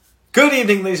Good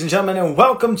evening, ladies and gentlemen, and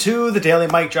welcome to the Daily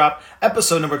Mic Drop,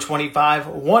 episode number 25,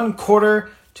 1/4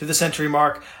 to the century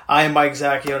mark. I am Mike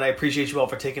Zacchio, and I appreciate you all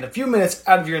for taking a few minutes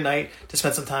out of your night to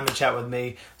spend some time and chat with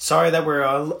me. Sorry that we're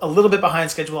a little bit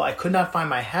behind schedule. I could not find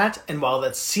my hat, and while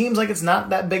that seems like it's not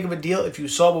that big of a deal, if you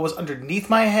saw what was underneath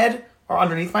my head, or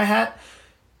underneath my hat,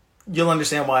 you'll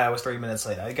understand why I was 3 minutes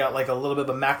late. I got like a little bit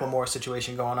of a Macklemore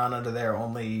situation going on under there,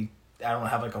 only I don't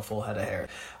have like a full head of hair.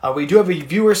 We do have a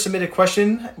viewer submitted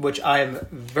question, which I am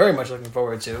very much looking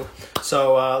forward to.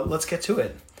 So let's get to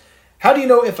it. How do you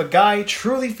know if a guy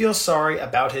truly feels sorry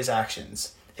about his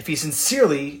actions? If he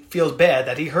sincerely feels bad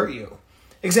that he hurt you?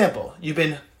 Example, you've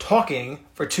been talking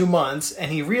for 2 months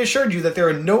and he reassured you that there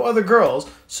are no other girls,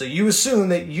 so you assume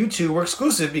that you two were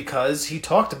exclusive because he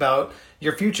talked about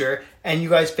your future and you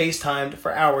guys FaceTimed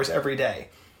for hours every day.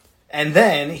 And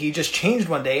then he just changed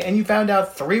one day and you found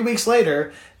out 3 weeks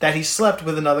later that he slept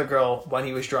with another girl when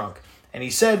he was drunk. And he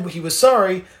said he was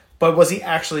sorry, but was he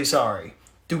actually sorry?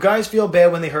 Do guys feel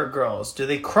bad when they hurt girls? Do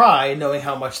they cry knowing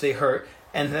how much they hurt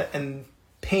and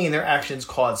pain their actions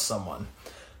caused someone?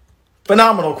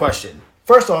 Phenomenal question.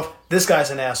 First off, this guy's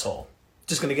an asshole.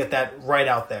 Just going to get that right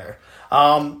out there.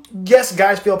 Yes,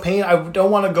 guys feel pain. I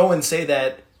don't want to go and say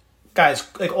that guys,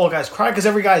 like all guys cry, because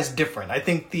every guy is different. I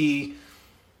think the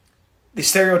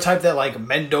stereotype that like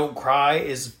men don't cry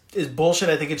is bullshit.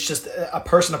 I think it's just a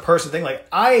person-to-person thing. Like,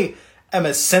 I am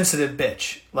a sensitive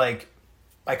bitch. Like,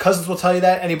 my cousins will tell you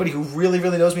that. Anybody who really,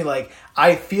 really knows me, like,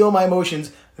 I feel my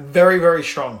emotions very, very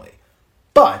strongly.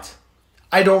 But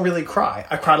I don't really cry.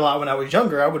 I cried a lot when I was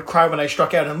younger. I would cry when I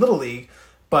struck out in Little League.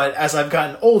 But as I've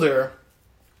gotten older,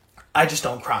 I just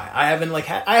don't cry. I haven't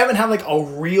had like a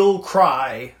real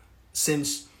cry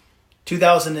since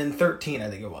 2013, I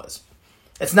think it was.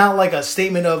 It's not like a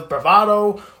statement of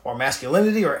bravado or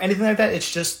masculinity or anything like that.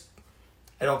 It's just,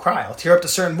 I don't cry. I'll tear up to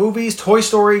certain movies. Toy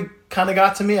Story kind of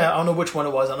got to me. I don't know which one it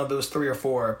was. I don't know if it was 3 or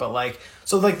 4. But like,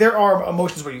 so like there are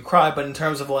emotions where you cry, but in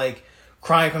terms of like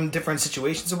crying from different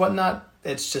situations and whatnot,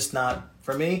 it's just not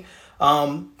for me.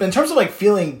 But in terms of like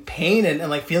feeling pain and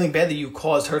like feeling bad that you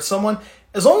hurt someone,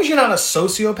 as long as you're not a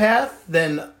sociopath,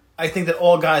 then I think that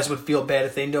all guys would feel bad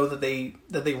if they know that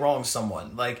they wronged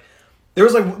someone. Like, there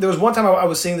was one time I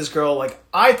was seeing this girl, like,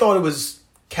 I thought it was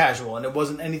casual and it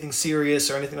wasn't anything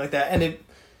serious or anything like that. And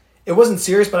it wasn't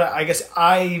serious, but I guess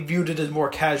I viewed it as more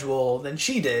casual than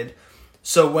she did.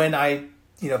 So when I,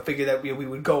 figured that we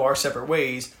would go our separate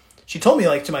ways, she told me,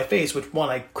 like, to my face, which one,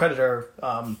 I credit her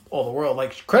all the world,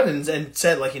 like, credits, and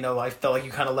said, like, I felt like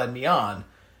you kind of led me on.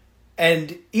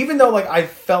 And even though, like, I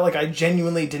felt like I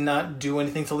genuinely did not do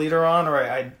anything to lead her on,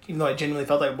 or even though I genuinely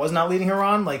felt like I was not leading her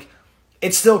on, like,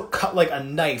 it still cut like a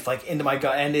knife like into my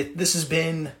gut. And this has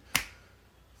been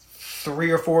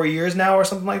 3 or 4 years now or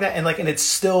something like that. And it's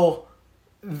still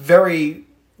very,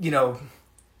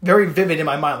 very vivid in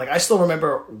my mind. Like, I still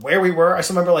remember where we were. I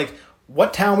still remember like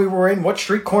what town we were in, what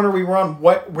street corner we were on,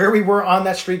 where we were on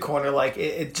that street corner. Like,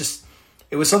 it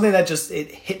was something that just,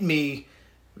 it hit me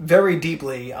very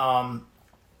deeply. And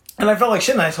I felt like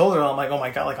shit. And I told her, I'm like, oh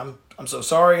my God, like, I'm so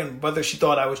sorry. And whether she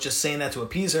thought I was just saying that to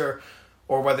appease her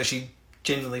or whether she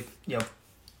genuinely,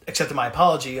 accepted my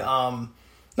apology. No,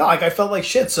 like, I felt like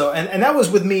shit. So, and that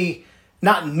was with me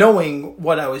not knowing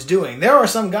what I was doing. There are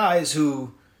some guys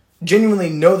who genuinely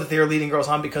know that they're leading girls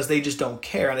on because they just don't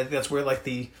care. And I think that's where like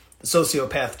the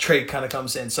sociopath trait kind of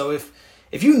comes in. So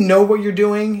if you know what you're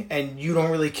doing and you don't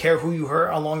really care who you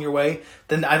hurt along your way,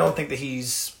 then I don't think that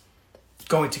he's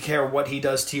going to care what he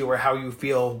does to you or how you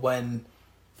feel when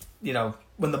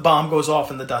the bomb goes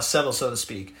off and the dust settles, so to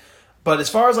speak. But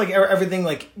as far as like everything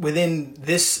like within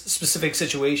this specific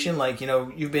situation, like,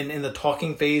 you've been in the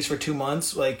talking phase for 2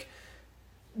 months, like,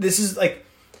 this is like,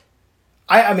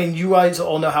 I mean, you guys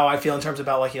all know how I feel in terms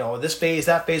about like, this phase,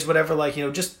 that phase, whatever, like,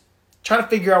 just try to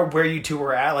figure out where you two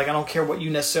were at. Like, I don't care what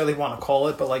you necessarily want to call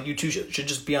it, but like, you two should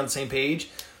just be on the same page.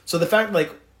 So the fact,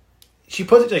 like, she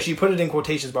put it in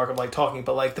quotations mark of like talking,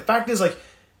 but like the fact is, like,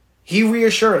 he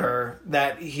reassured her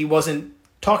that he wasn't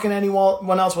talking to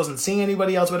anyone else, wasn't seeing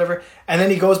anybody else, whatever. And then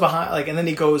he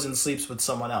goes and sleeps with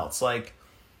someone else. Like,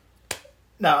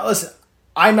 now listen,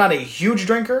 I'm not a huge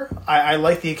drinker. I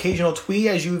like the occasional twee,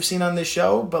 as you've seen on this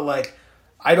show, but like,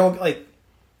 I don't like,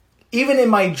 even in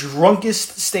my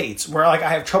drunkest states where like I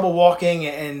have trouble walking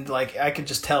and like I could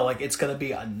just tell like it's going to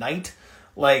be a night.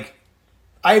 Like,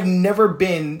 I've never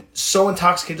been so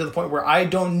intoxicated to the point where I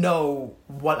don't know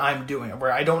what I'm doing,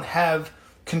 where I don't have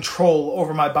control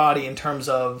over my body in terms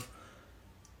of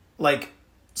like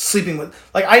sleeping with,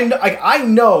 like, I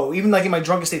know even like in my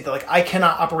drunkest state that like I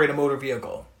cannot operate a motor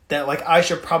vehicle, that like I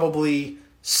should probably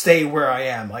stay where I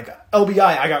am. Like, LBI,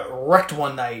 I got wrecked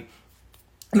one night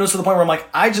it's to the point where I'm like,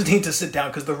 I just need to sit down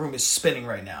because the room is spinning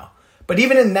right now. But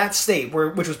even in that state,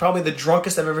 which was probably the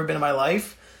drunkest I've ever been in my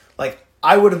life, like,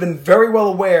 I would have been very well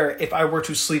aware if I were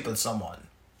to sleep with someone.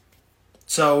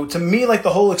 So to me, like,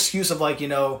 the whole excuse of, like,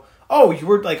 oh, you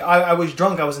were, like, I was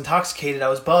drunk, I was intoxicated, I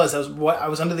was buzzed, I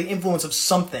was under the influence of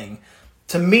something.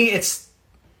 To me, it's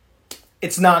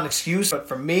not an excuse, but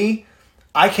for me,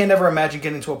 I can't ever imagine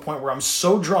getting to a point where I'm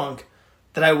so drunk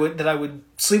that I would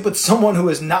sleep with someone who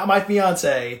is not my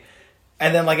fiance,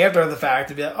 and then, like, after the fact,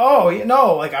 to be like,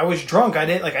 oh, like, I was drunk, I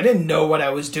didn't know what I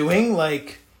was doing.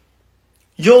 Like,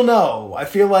 you'll know. I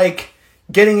feel like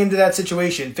getting into that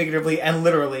situation, figuratively and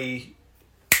literally,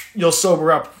 you'll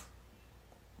sober up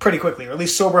pretty quickly, or at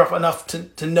least sober up enough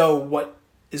to know what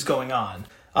is going on.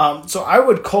 So I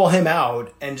would call him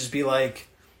out and just be like,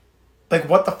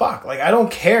 what the fuck? Like, I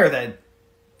don't care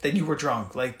that you were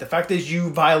drunk. Like, the fact is you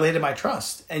violated my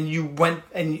trust and you went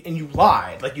and you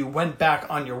lied. Like, you went back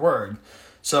on your word.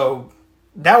 So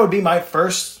that would be my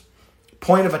first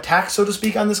point of attack, so to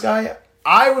speak, on this guy.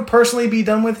 I would personally be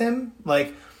done with him.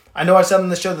 Like, I know I said on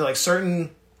the show that, like, certain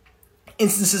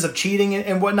instances of cheating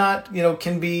and whatnot,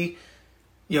 can be,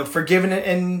 forgiven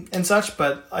and such.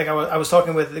 But, like, I was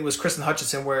talking with, it was Kristen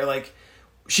Hutchinson, where, like,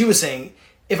 she was saying,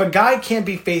 if a guy can't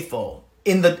be faithful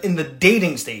in the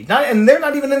dating stage, and they're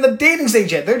not even in the dating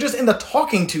stage yet, they're just in the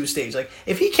talking to stage. Like,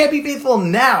 if he can't be faithful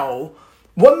now,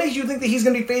 what makes you think that he's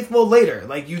going to be faithful later?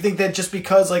 Like, you think that just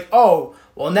because, like, oh,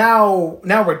 well, now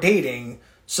we're dating,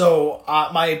 so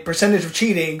my percentage of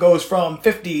cheating goes from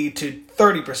 50 to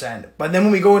 30%. But then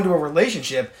when we go into a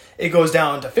relationship, it goes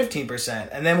down to 15%.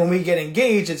 And then when we get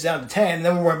engaged, it's down to 10. And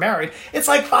then when we're married, it's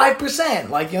like 5%.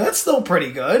 Like, that's still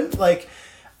pretty good. Like,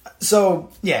 so,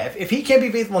 yeah, if he can't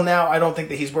be faithful now, I don't think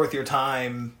that he's worth your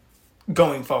time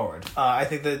going forward. I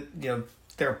think that,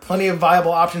 there are plenty of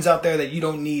viable options out there that you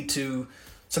don't need to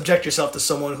subject yourself to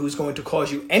someone who's going to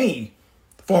cause you any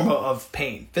form of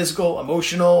pain. Physical,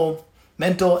 emotional,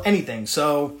 mental, anything.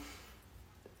 So,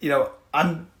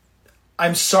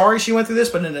 I'm sorry she went through this,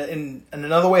 but in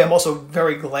another way, I'm also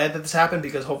very glad that this happened,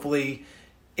 because hopefully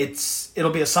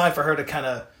it'll be a sign for her to kind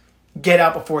of get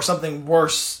out before something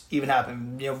worse even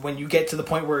happens. When you get to the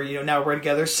point where, now we're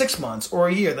together 6 months or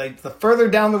a year, like, the further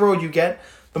down the road you get,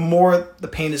 the more the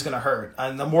pain is going to hurt.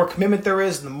 And the more commitment there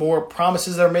is, the more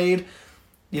promises are made,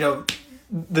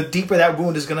 the deeper that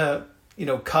wound is going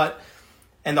to, cut,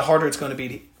 and the harder it's going to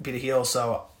be to heal.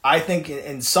 So I think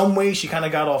in some ways she kind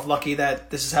of got off lucky that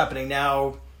this is happening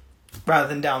now rather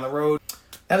than down the road.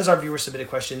 That is our viewer submitted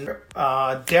question.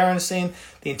 Darren is saying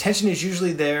the intention is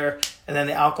usually there, and then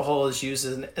the alcohol is used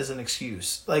as an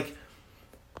excuse. Like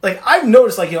I've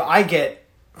noticed, I get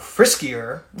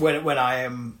friskier when I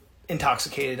am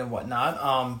intoxicated and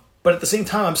whatnot. But at the same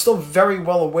time, I'm still very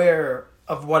well aware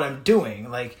of what I'm doing.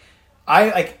 Like,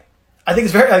 I think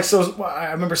it's very, so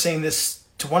I remember saying this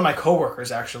to one of my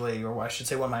coworkers, actually, or I should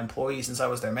say one of my employees, since I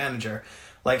was their manager.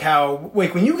 Like, how,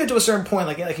 like, when you get to a certain point,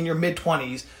 like in your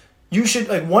mid-20s, you should,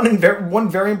 like, one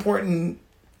very important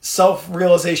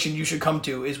self-realization you should come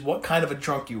to is what kind of a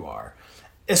drunk you are,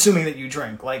 assuming that you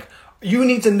drink. Like, you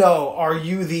need to know, are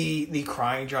you the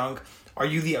crying drunk? Are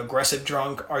you the aggressive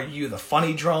drunk? Are you the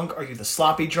funny drunk? Are you the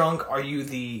sloppy drunk? Are you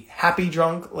the happy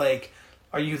drunk? Like,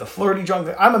 are you the flirty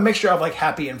drunk? I'm a mixture of, like,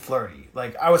 happy and flirty.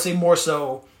 Like, I would say more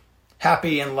so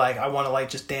happy and, like, I want to, like,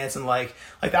 just dance, and, like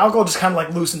the alcohol just kind of,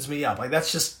 like, loosens me up. Like,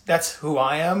 that's who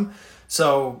I am.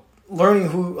 So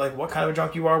learning what kind of a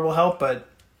drunk you are will help. But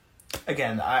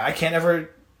again, I can't ever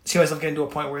see myself getting to a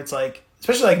point where it's like,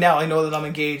 especially like now, I know that I'm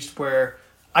engaged, where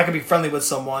I could be friendly with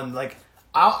someone. Like,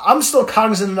 I'm still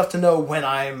cognizant enough to know when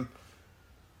I'm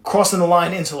crossing the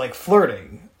line into, like,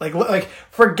 flirting. Like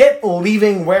forget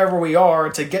leaving wherever we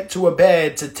are to get to a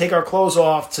bed, to take our clothes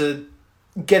off, to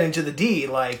get into the D.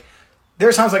 Like,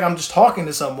 there's times, like, I'm just talking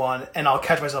to someone and I'll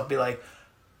catch myself be like,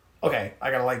 okay, I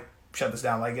gotta, like, shut this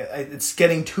down. Like, it's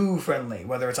getting too friendly,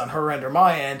 whether it's on her end or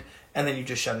my end, and then you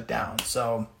just shut it down.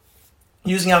 So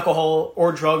using alcohol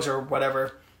or drugs or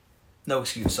whatever, no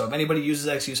excuse. So if anybody uses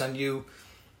that excuse on you,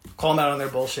 call them out on their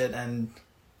bullshit and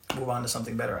move on to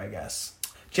something better, I guess.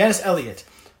 Janice Elliott,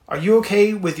 are you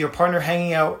okay with your partner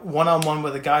hanging out one-on-one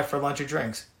with a guy for lunch or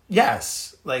drinks?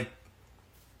 Yes.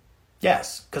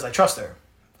 Yes, because I trust her.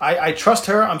 I trust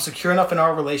her. I'm secure enough in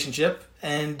our relationship,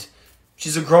 and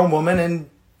she's a grown woman, and,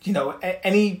 to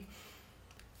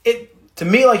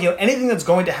me, like, anything that's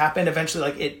going to happen eventually,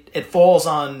 like, it falls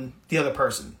on the other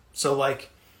person. So,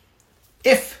 like,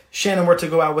 if Shannon were to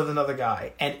go out with another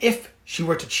guy, and if she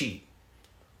were to cheat,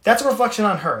 that's a reflection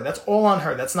on her. That's all on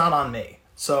her. That's not on me.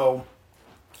 So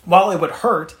while it would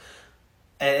hurt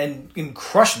and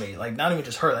crush me, like, not even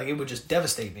just hurt, like, it would just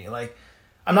devastate me. Like,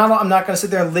 I'm not going to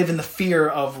sit there and live in the fear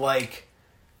of like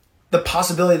the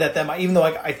possibility that might, even though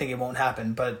I think it won't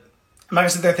happen, but I'm not going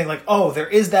to sit there and think like, oh, there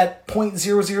is that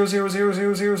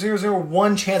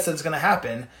 0.000000001 chance that it's going to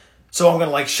happen. So I'm going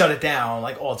to like shut it down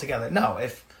like altogether. No,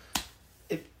 if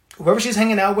whoever she's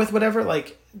hanging out with, whatever,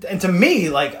 like, and to me,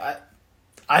 like,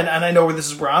 I know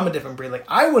this is where I'm a different breed. Like,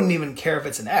 I wouldn't even care if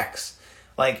it's an ex.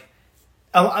 Like,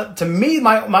 to me,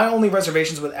 my only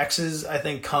reservations with exes, I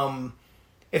think, come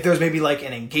if there's maybe like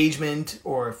an engagement,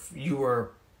 or if you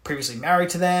were previously married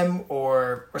to them,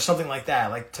 or something like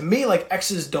that. Like, to me, like,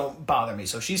 exes don't bother me.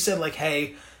 So if she said like,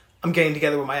 hey, I'm getting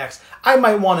together with my ex, I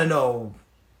might want to know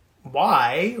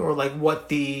why, or like what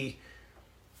the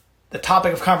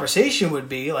topic of conversation would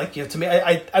be. Like, you know, to me,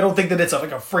 I don't think that it's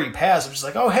like a free pass. I'm just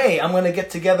like, oh, hey, I'm going to get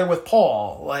together with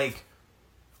Paul. Like,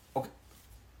 okay,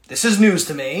 this is news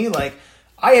to me. Like,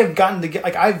 I have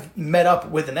I've met up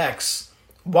with an ex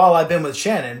while I've been with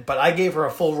Shannon, but I gave her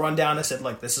a full rundown. I said,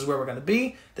 like, this is where we're going to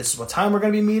be. This is what time we're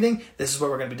going to be meeting. This is what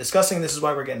we're going to be discussing. This is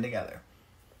why we're getting together.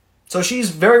 So she's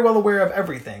very well aware of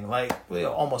everything, like, you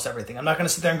know, almost everything. I'm not going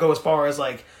to sit there and go as far as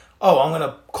like, oh, I'm going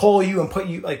to call you and put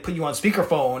you on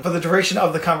speakerphone for the duration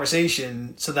of the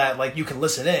conversation so that like you can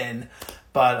listen in.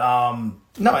 But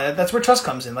no, that's where trust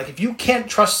comes in. Like, if you can't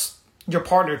trust your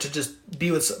partner to just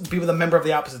be with a member of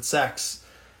the opposite sex,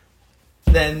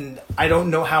 then I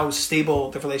don't know how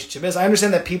stable the relationship is. I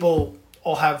understand that people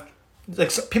have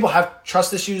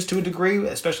trust issues to a degree,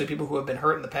 especially people who have been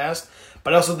hurt in the past.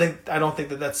 But I don't think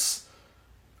that that's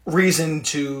reason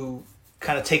to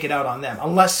kind of take it out on them,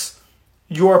 unless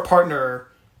your partner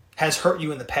has hurt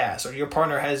you in the past, or your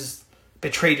partner has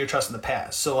betrayed your trust in the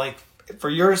past. So like for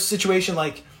your situation,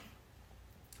 like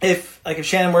if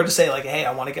Shannon were to say like, hey,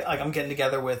 I'm getting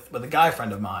together with a guy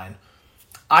friend of mine,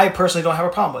 I personally don't have a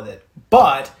problem with it.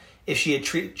 But if she had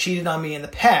cheated on me in the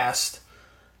past,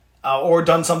 or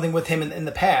done something with him in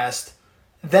the past,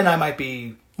 then I might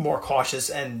be more cautious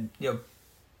and, you know,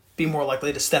 be more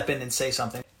likely to step in and say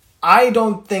something. I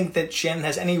don't think that Shannon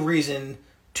has any reason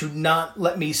to not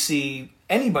let me see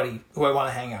anybody who I want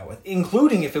to hang out with,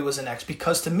 including if it was an ex,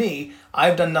 because to me,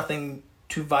 I've done nothing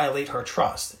to violate her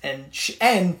trust, and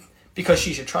because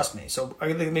she should trust me. So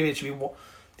I think maybe it should be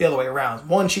the other way around.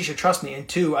 One, she should trust me, and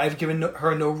two, I've given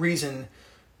her no reason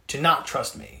to not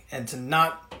trust me and to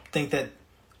not think that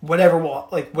whatever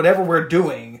we're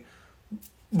doing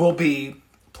will be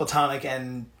platonic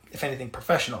and, if anything,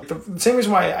 professional. The same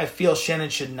reason why I feel Shannon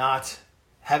should not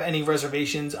have any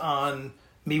reservations on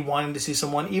me wanting to see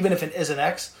someone, even if it is an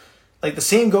ex. Like, the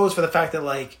same goes for the fact that,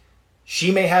 like,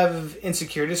 she may have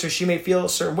insecurities, or she may feel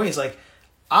certain ways. Like,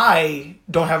 I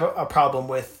don't have a problem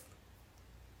with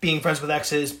being friends with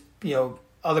exes, you know,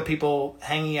 other people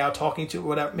hanging out, talking to,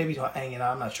 whatever, maybe hanging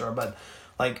out, I'm not sure.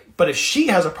 But if she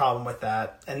has a problem with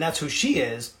that, and that's who she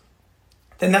is,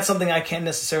 then that's something I can't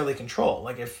necessarily control.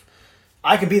 Like, if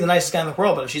I could be the nicest guy in the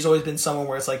world, but if she's always been someone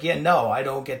where it's like, yeah, no, I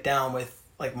don't get down with,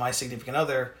 like, my significant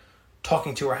other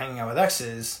talking to or hanging out with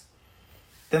exes,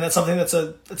 then that's something it's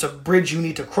a bridge you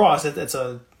need to cross. It's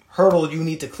a hurdle you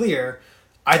need to clear.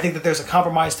 I think that there's a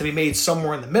compromise to be made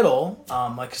somewhere in the middle.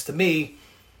 Like, 'cause to me,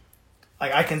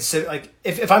 like, I consider, like,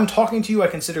 if I'm talking to you, I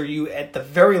consider you at the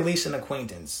very least an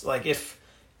acquaintance. Like, if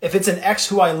it's an ex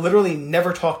who I literally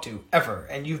never talked to ever,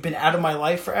 and you've been out of my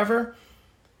life forever,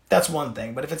 that's one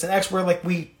thing. But if it's an ex where, like,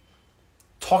 we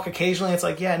talk occasionally, it's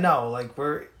like, yeah, no, like,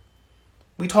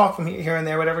 we talk from here and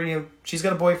there, whatever, you know, she's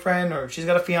got a boyfriend or she's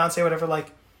got a fiance, whatever,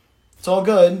 like, it's all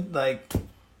good. Like,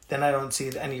 then I don't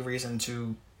see any reason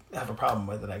to have a problem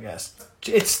with it, I guess.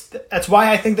 That's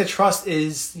why I think that trust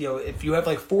is, you know, if you have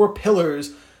like 4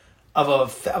 pillars of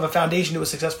a foundation to a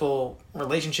successful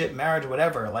relationship, marriage,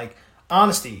 whatever, like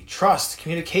honesty, trust,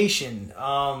 communication,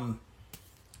 I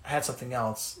had something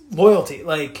else, loyalty,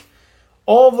 like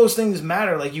all of those things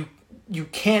matter. Like, you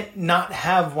can't not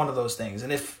have one of those things.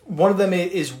 And if one of them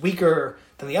is weaker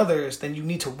than the others, then you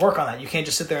need to work on that. You can't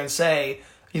just sit there and say,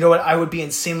 you know what, I would be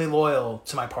insanely loyal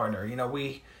to my partner. You know,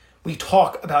 we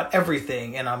talk about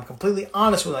everything and I'm completely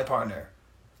honest with my partner,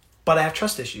 but I have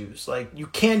trust issues. Like, you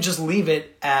can't just leave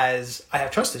it as I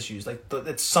have trust issues. Like,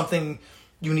 it's something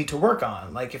you need to work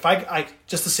on. Like, if I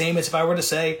just the same as if I were to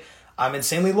say, I'm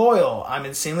insanely loyal, I'm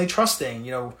insanely trusting,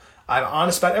 you know, I'm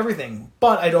honest about everything,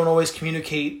 but I don't always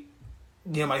communicate,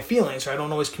 you know, my feelings, or I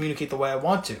don't always communicate the way I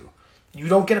want to. You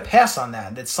don't get a pass on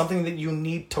that. That's something that you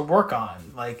need to work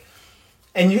on. Like,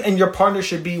 and your partner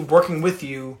should be working with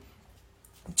you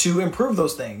to improve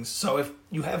those things. So if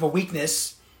you have a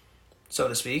weakness, so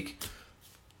to speak,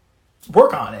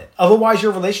 work on it. Otherwise,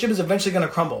 your relationship is eventually going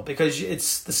to crumble, because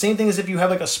it's the same thing as if you have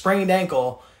like a sprained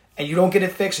ankle and you don't get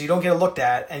it fixed, or you don't get it looked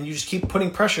at, and you just keep putting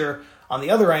pressure on the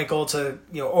other ankle to,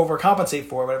 overcompensate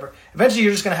for whatever. Eventually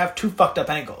you're just going to have two fucked up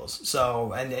ankles.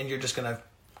 So, and you're just going to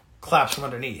collapse from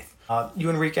underneath. You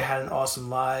and Rika had an awesome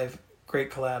live. Great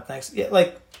collab. Thanks.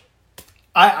 Yeah,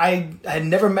 I had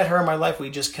never met her in my life. We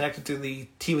just connected through the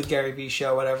Tea with Gary Vee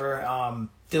show, whatever.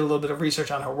 Did a little bit of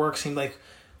research on her work. Seemed like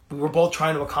we were both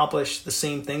trying to accomplish the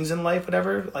same things in life,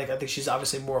 whatever. I think she's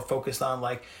obviously more focused on,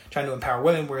 trying to empower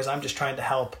women, whereas I'm just trying to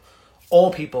help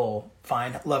all people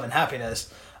find love and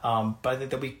happiness. But I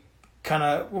think that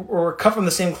we're cut from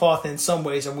the same cloth in some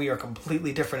ways, and we are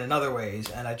completely different in other ways.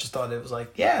 And I just thought it was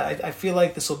I feel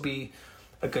like this will be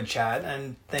a good chat,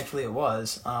 and thankfully it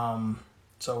was.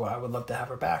 So I would love to have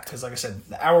her back because, like I said,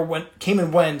 the hour came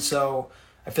and went. So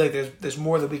I feel like there's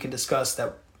more that we can discuss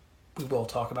that we will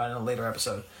talk about in a later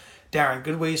episode. Darren,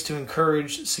 good ways to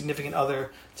encourage significant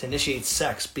other to initiate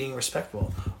sex, being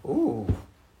respectful. Ooh,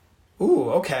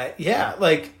 okay, yeah.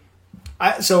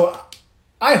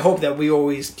 I hope that we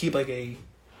always keep a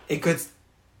good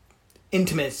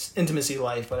intimacy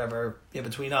life, whatever,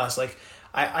 between us.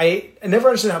 I never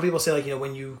understood how people say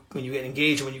when you get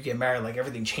engaged or when you get married,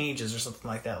 everything changes or something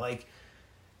like that.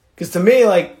 Because to me,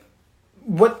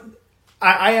 what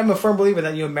I am a firm believer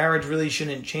that marriage really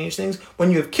shouldn't change things.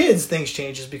 When you have kids, things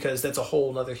changes because that's a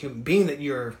whole other human being that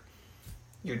you're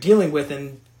dealing with,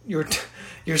 and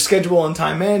your schedule and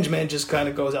time management just kind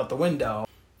of goes out the window.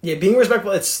 Yeah, being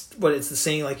respectful. It's the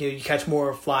saying you catch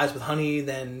more flies with honey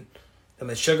than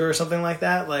with sugar or something like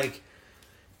that.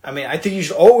 I think you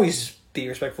should always be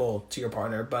respectful to your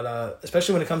partner, but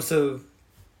especially when it comes to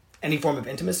any form of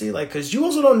intimacy, because you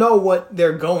also don't know what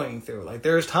they're going through.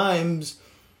 There's times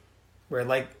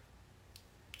where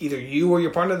either you or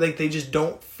your partner, they just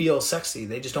don't feel sexy.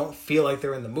 They just don't feel like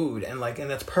they're in the mood, and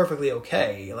that's perfectly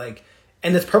okay.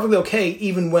 And it's perfectly okay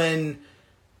even when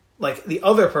the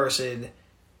other person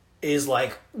is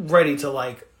ready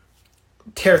to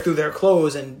tear through their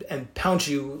clothes and pounce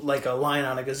you like a lion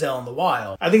on a gazelle in the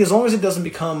wild. I think as long as it doesn't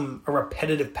become a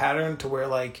repetitive pattern to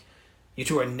where you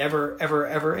two are never ever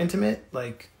ever intimate,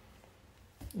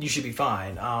 you should be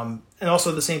fine. And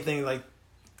also the same thing, I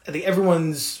think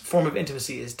everyone's form of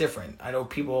intimacy is different. I know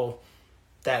people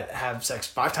that have sex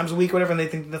 5 times a week or whatever, and they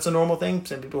think that's a normal thing.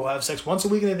 Some people have sex once a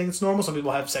week and they think it's normal. Some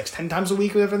people have sex 10 times a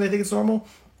week or whatever, and they think it's normal.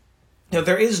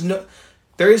 There is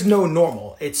no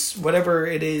normal. It's whatever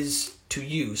it is to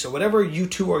you. So whatever you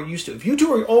two are used to. If you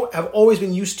two have always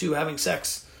been used to having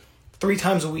sex 3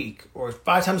 times a week or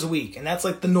 5 times a week, and that's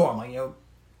the norm,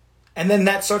 and then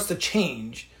that starts to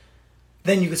change,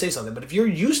 then you could say something. But if you're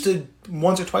used to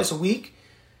once or twice a week,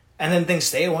 and then things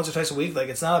stay at once or twice a week,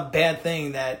 it's not a bad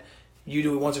thing that you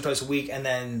do it once or twice a week, and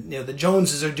then the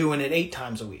Joneses are doing it 8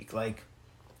 times a week.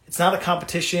 It's not a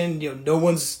competition. No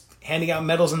one's handing out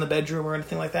medals in the bedroom or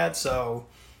anything like that. So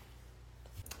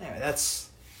anyway, that's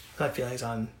my feelings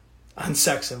on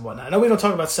sex and whatnot. I know we don't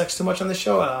talk about sex too much on this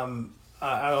show.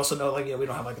 I also know we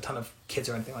don't have a ton of kids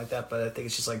or anything like that, but I think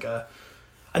it's just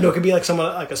I know it could be a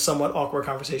somewhat awkward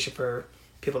conversation for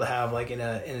people to have in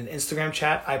an Instagram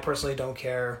chat. I personally don't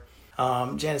care.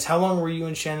 Janice, how long were you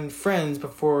and Shannon friends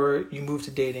before you moved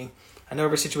to dating? I know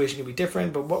every situation can be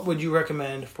different, but what would you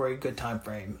recommend for a good time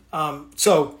frame?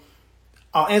 So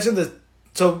I'll answer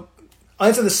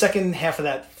the second half of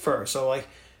that first. So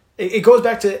it goes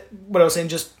back to what I was saying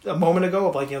just a moment ago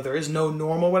of there is no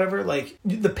normal, whatever.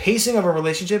 The pacing of a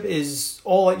relationship is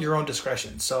all at your own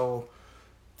discretion. So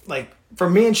for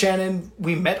me and Shannon,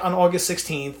 we met on August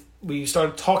 16th. We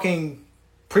started talking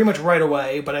pretty much right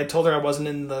away, but I told her I wasn't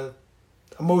in the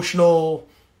emotional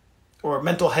or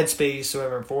mental headspace or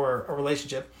whatever for a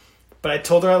relationship. But I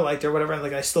told her I liked her, whatever,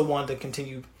 and I still wanted to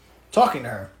continue talking to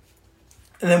her.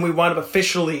 And then we wound up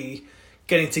officially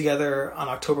getting together on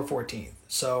October 14th.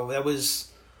 So that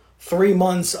was 3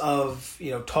 months of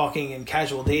talking and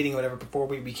casual dating, whatever, before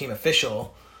we became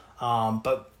official.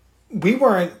 But we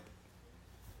weren't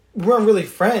really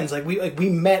friends. We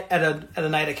met at a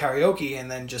night of karaoke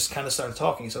and then just kind of started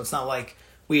talking. So it's not like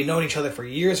we had known each other for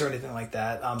years or anything like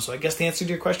that. So I guess the answer to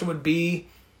your question would be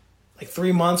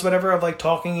 3 months, whatever, of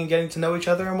talking and getting to know each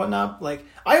other and whatnot.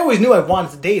 I always knew I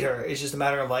wanted to date her. It's just a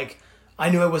matter of I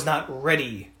knew I was not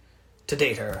ready to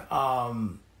date her.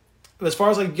 As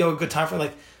far as a good time frame,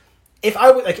 if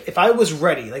I was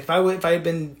ready, if I had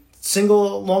been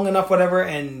single long enough, whatever,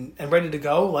 and ready to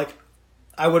go,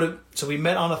 I would have. So we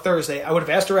met on a Thursday. I would have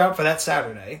asked her out for that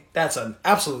Saturday. That's an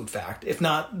absolute fact. If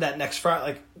not that next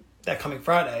Friday, that coming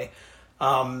Friday,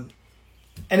 and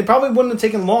it probably wouldn't have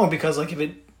taken long because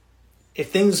if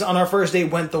things on our first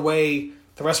date went the way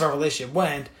the rest of our relationship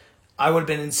went, I would have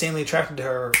been insanely attracted to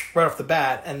her right off the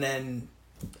bat, and then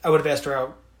I would have asked her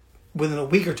out within a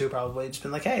week or two, probably. Just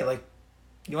been hey,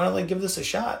 you want to like give this a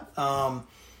shot?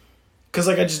 Because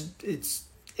like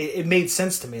it made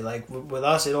sense to me. Like with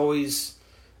us, it always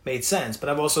made sense. But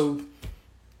I've also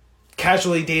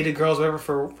casually dated girls, whatever,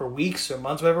 for weeks or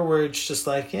months, whatever, where it's just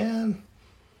like, yeah,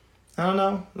 I don't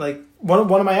know. Like one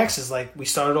of my exes, like we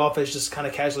started off as just kind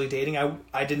of casually dating.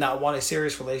 I did not want a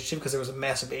serious relationship because there was a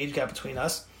massive age gap between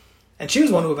us. And she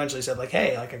was one who eventually said, like,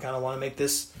 hey, like I kind of want to make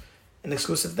this an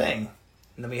exclusive thing.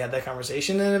 And then we had that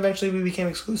conversation, and eventually we became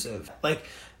exclusive. Like,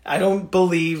 I don't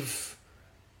believe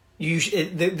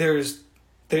there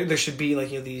should be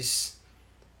like, you know, these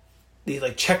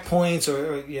like checkpoints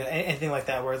or you know, anything like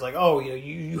that where it's like, oh, you know,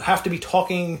 you have to be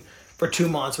talking for 2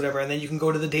 months, whatever, and then you can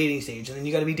go to the dating stage, and then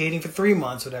you got to be dating for 3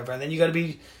 months, whatever, and then you got to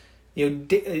be, you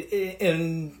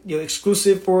know,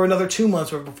 exclusive for another 2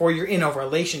 months before you're in a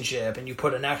relationship and you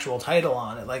put an actual title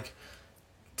on it. Like,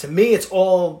 to me, it's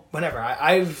all whenever.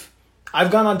 I've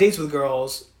gone on dates with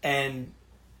girls and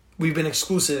we've been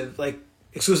exclusive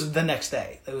the next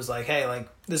day. It was like, hey, like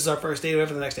this is our first date,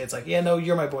 whatever. The next day, it's like, yeah, no,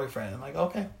 you're my boyfriend. I'm like,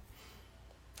 okay,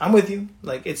 I'm with you.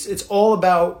 Like it's all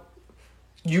about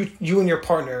you and your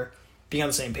partner being on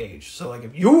the same page. So like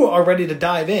if you are ready to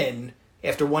dive in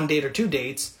after 1 date or 2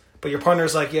 dates, but your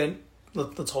partner's like, yeah,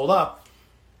 let's hold up,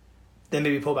 then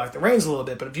maybe pull back the reins a little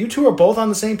bit. But if you two are both on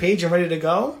the same page and ready to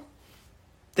go,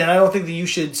 then I don't think that you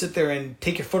should sit there and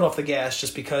take your foot off the gas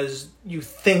just because you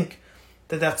think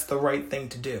that that's the right thing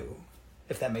to do,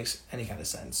 if that makes any kind of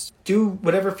sense. Do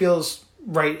whatever feels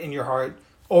right in your heart.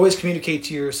 Always communicate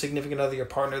to your significant other, your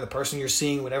partner, the person you're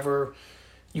seeing, whatever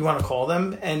you want to call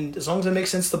them. And as long as it makes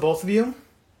sense to both of you,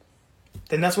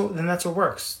 then that's what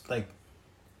works. Like,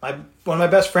 one of my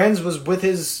best friends was with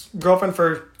his girlfriend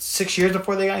for 6 years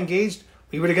before they got engaged.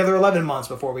 We were together 11 months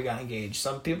before we got engaged.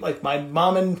 Some people, like my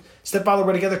mom and stepfather,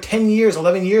 were together 10 years,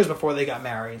 11 years before they got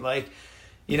married. Like,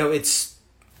 you know, it's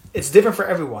different for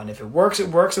everyone. If it works, or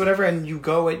whatever, and you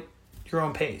go at your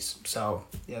own pace. So,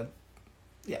 yeah,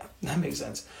 that makes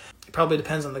sense. It probably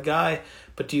depends on the guy,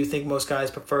 but do you think most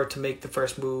guys prefer to make the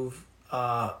first move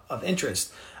of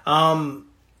interest? I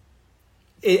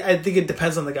think it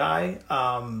depends on the guy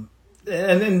and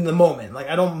in the moment. Like,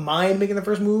 I don't mind making the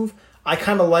first move. I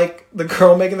kind of like the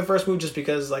girl making the first move just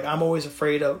because, like, I'm always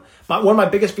afraid of... one of my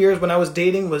biggest fears when I was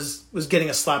dating was getting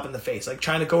a slap in the face. Like,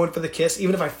 trying to go in for the kiss,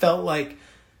 even if I felt like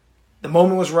the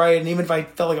moment was right, and even if I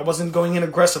felt like I wasn't going in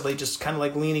aggressively, just kind of,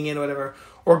 like, leaning in or whatever,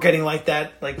 or getting, like,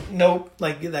 that, like, nope,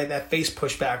 like that face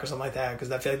pushback or something like that,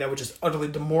 because I feel like that would just utterly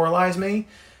demoralize me.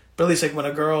 But at least, like, when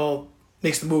a girl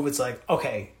makes the move, it's like,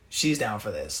 okay, she's down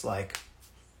for this. Like,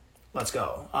 let's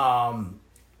go.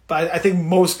 But I think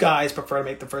most guys prefer to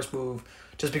make the first move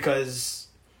just because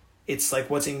it's like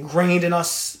what's ingrained in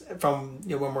us from,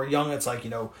 you know, when we're young. It's like, you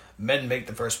know, men make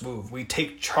the first move. We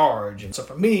take charge. And so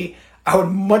for me, I would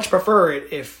much prefer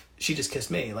it if she just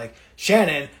kissed me. Like,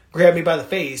 Shannon grabbed me by the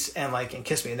face and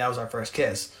kissed me, and that was our first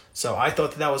kiss. So I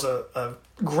thought that was a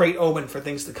great omen for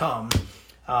things to come.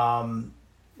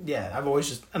 I've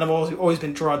always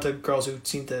been drawn to girls who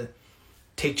seem to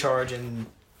take charge, and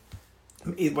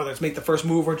whether it's make the first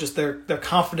move or just they're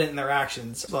confident in their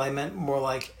actions. Well, I meant more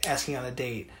like asking on a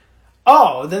date.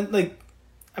 Oh, then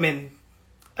again,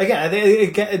 I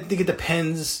think it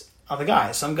depends on the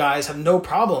guy. Some guys have no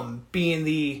problem being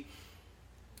the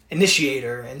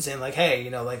initiator and saying like, hey, you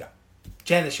know, like,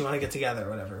 Janice, you want to get together or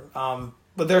whatever.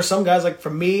 But there are some guys, like for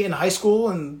me in high school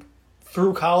and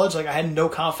through college, like I had no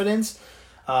confidence.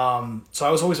 So I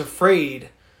was always afraid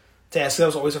to ask. I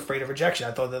was always afraid of rejection.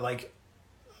 I thought that like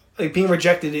being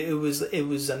rejected, it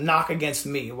was a knock against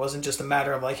me. It wasn't just a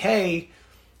matter of like, hey,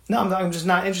 no, I'm just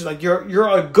not interested. Like, you're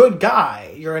a good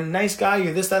guy. You're a nice guy.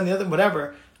 You're this, that, and the other,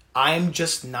 whatever. I'm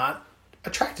just not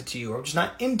attracted to you or just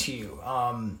not into you.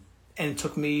 And it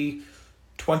took me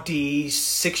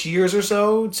 26 years or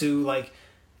so to like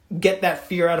get that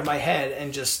fear out of my head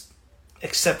and just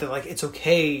accept that like it's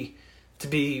okay to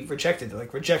be rejected.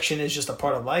 Like, rejection is just a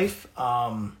part of life.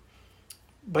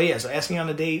 But yeah, so asking on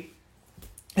a date,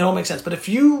 it all makes sense. But if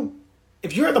you're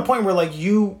at the point where like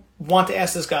you want to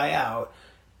ask this guy out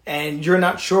and you're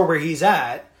not sure where he's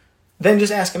at, then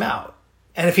just ask him out.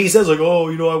 And if he says like, oh,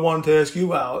 you know, I wanted to ask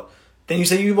you out, then you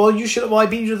say, I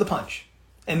beat you to the punch,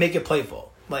 and make it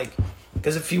playful. Like,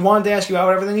 because if he wanted to ask you out,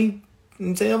 whatever, then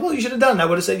he'd say, oh, well, you should have done it. I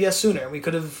would have said yes sooner. We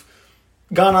could have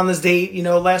gone on this date, you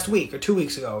know, last week or 2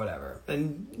 weeks ago or whatever.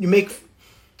 And you make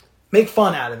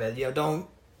fun out of it. You know,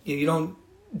 you don't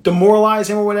demoralize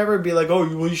him or whatever. Be like, oh,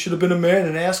 well, you should have been a man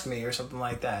and asked me or something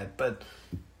like that. But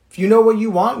if you know what you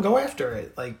want, go after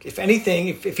it. Like, if anything,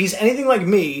 if he's anything like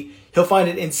me, he'll find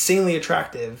it insanely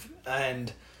attractive,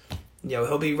 and you know,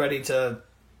 he'll be ready to,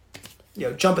 you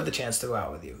know, jump at the chance to go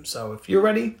out with you. So if you're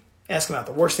ready ask him out.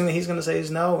 The worst thing that he's going to say is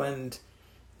no. And,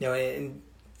 and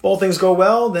if all things go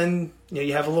well, then,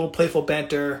 you have a little playful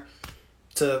banter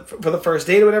for the first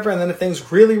date or whatever. And then if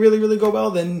things really, really, really go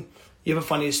well, then you have a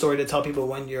funny story to tell people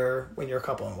when you're a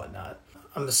couple and whatnot.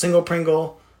 I'm a single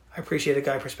Pringle. I appreciate a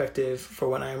guy perspective for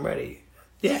when I am ready.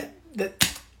 Yeah, that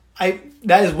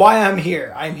is why I'm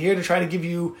here. I'm here to try to give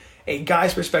you a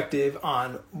guy's perspective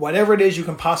on whatever it is you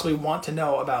can possibly want to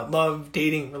know about love,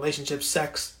 dating, relationships,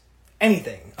 sex,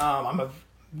 anything. I'm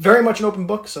very much an open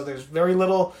book, so there's very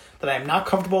little that I am not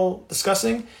comfortable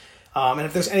discussing. And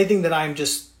if there's anything that I'm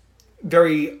just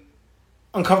very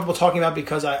uncomfortable talking about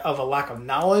because of a lack of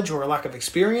knowledge or a lack of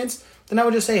experience, then I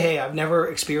would just say, hey, I've never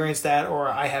experienced that, or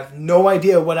I have no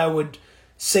idea what I would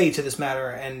say to this matter,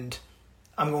 and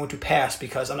I'm going to pass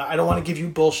because I don't want to give you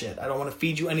bullshit. I don't want to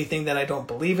feed you anything that I don't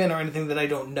believe in or anything that I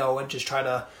don't know and just try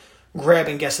to grab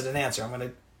and guess at an answer. I'm going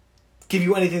to give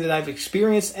you anything that I've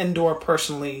experienced and or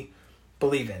personally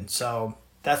believe in. So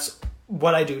that's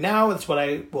what I do now. That's what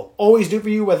I will always do for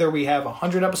you, whether we have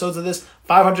 100 episodes of this,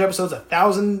 500 episodes,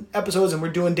 1,000 episodes, and we're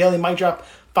doing Daily Mic Drop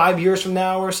 5 years from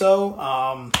now or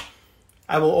so.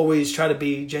 I will always try to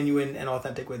be genuine and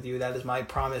authentic with you. That is my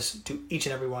promise to each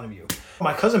and every one of you.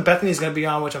 My cousin Bethany is going to be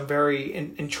on, which I'm very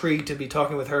intrigued to be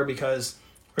talking with her, because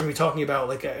we're going to be talking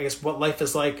about, I guess, what life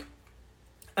is like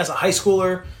as a high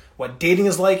schooler, what dating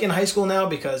is like in high school now,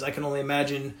 because I can only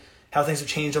imagine how things have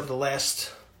changed over the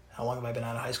last, how long have I been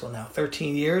out of high school now?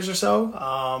 13 years or so.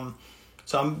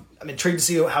 So I'm intrigued to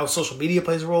see how social media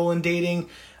plays a role in dating,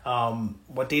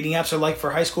 what dating apps are like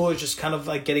for high schoolers, just kind of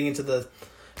like getting into the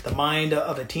mind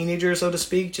of a teenager, so to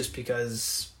speak, just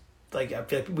because I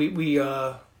feel like we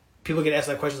people get asked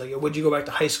that question, like, would you go back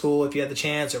to high school if you had the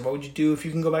chance, or what would you do if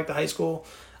you can go back to high school?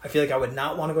 I feel like I would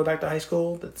not want to go back to high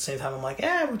school, but at the same time I'm like,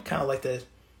 I would kind of like to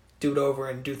do it over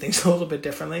and do things a little bit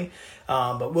differently.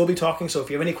 But we'll be talking, so if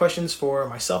you have any questions for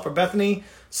myself or Bethany,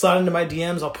 slide into my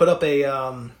DMs. I'll put up a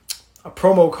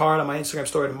promo card on my Instagram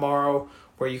story tomorrow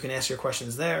where you can ask your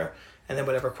questions there. And then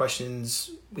whatever questions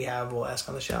we have, we'll ask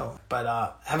on the show.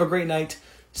 But have a great night.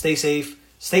 Stay safe.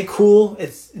 Stay cool.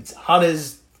 It's hot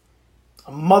as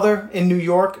a mother in New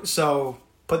York. So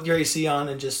put your AC on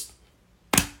and just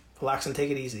relax and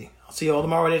take it easy. I'll see you all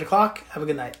tomorrow at 8 o'clock. Have a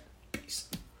good night. Peace.